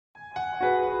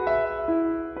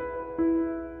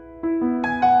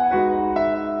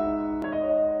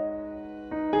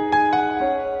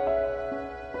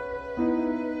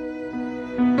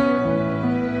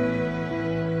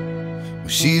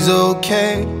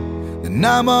okay, then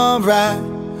I'm alright.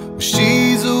 When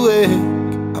she's awake,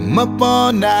 I'm up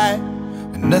all night,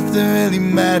 and nothing really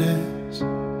matters.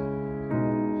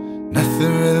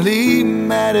 Nothing really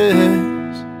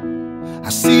matters. I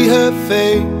see her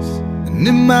face, and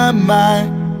in my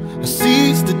mind I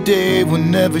seize the day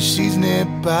whenever she's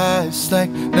nearby. It's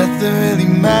like nothing really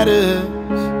matters.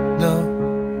 No,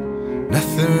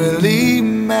 nothing really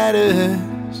matters.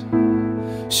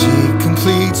 She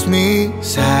completes me,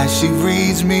 sighs, she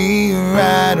reads me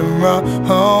right and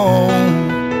wrong.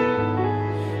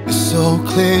 It's so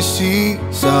clear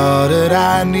she's all that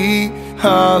I need,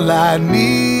 all I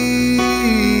need,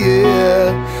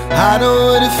 yeah. I know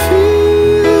what it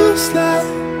feels like,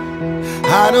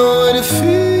 I know what it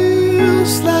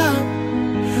feels like,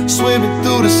 swimming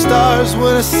through the stars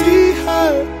when I see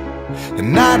her.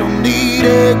 And I don't need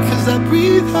it cause I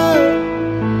breathe her.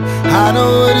 I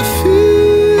know what it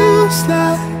feels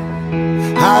like,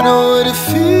 I know what it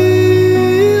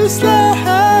feels like,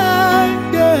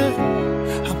 yeah.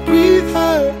 I breathe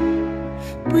her,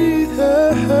 breathe her.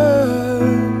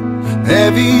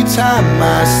 Every time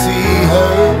I see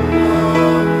her,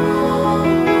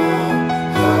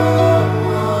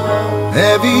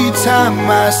 every time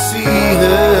I see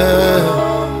her,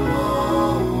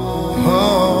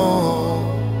 oh.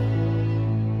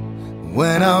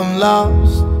 When I'm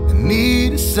lost and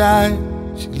need a sign,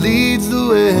 she leads the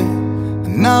way,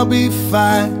 and I'll be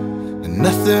fine. And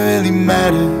nothing really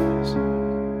matters,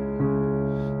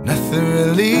 nothing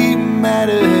really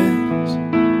matters.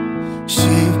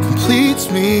 She completes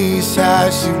me,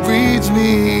 sighs, she reads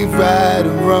me right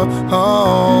and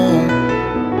wrong.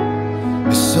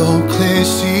 It's so clear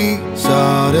she's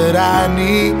all that I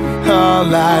need,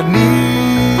 all I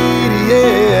need,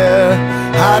 yeah.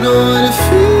 I know what it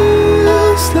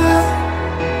feels like,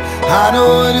 I know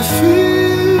what it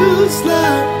feels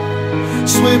like,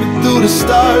 swimming through the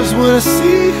stars when I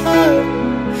see her.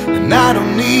 And I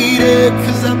don't need it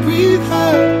cause I breathe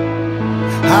her.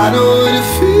 I know what it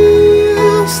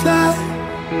feels like,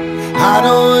 I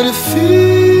know what it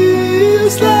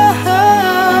feels like,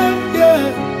 yeah.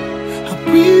 I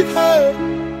breathe her,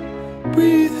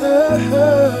 breathe her.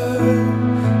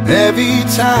 Every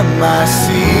time I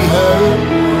see her,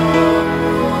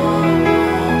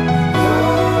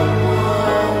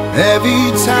 every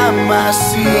time I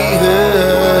see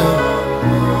her,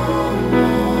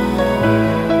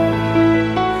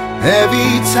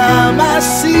 every time I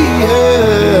see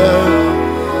her,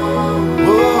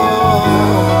 oh,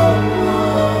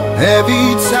 every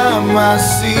time I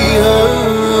see her,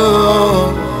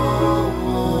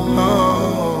 oh.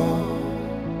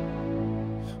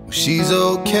 When she's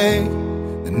okay,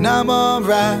 then I'm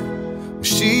alright. When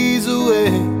she's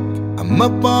awake, I'm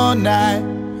up all night,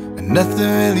 and nothing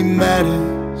really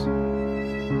matters,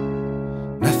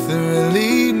 nothing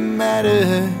really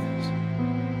matters.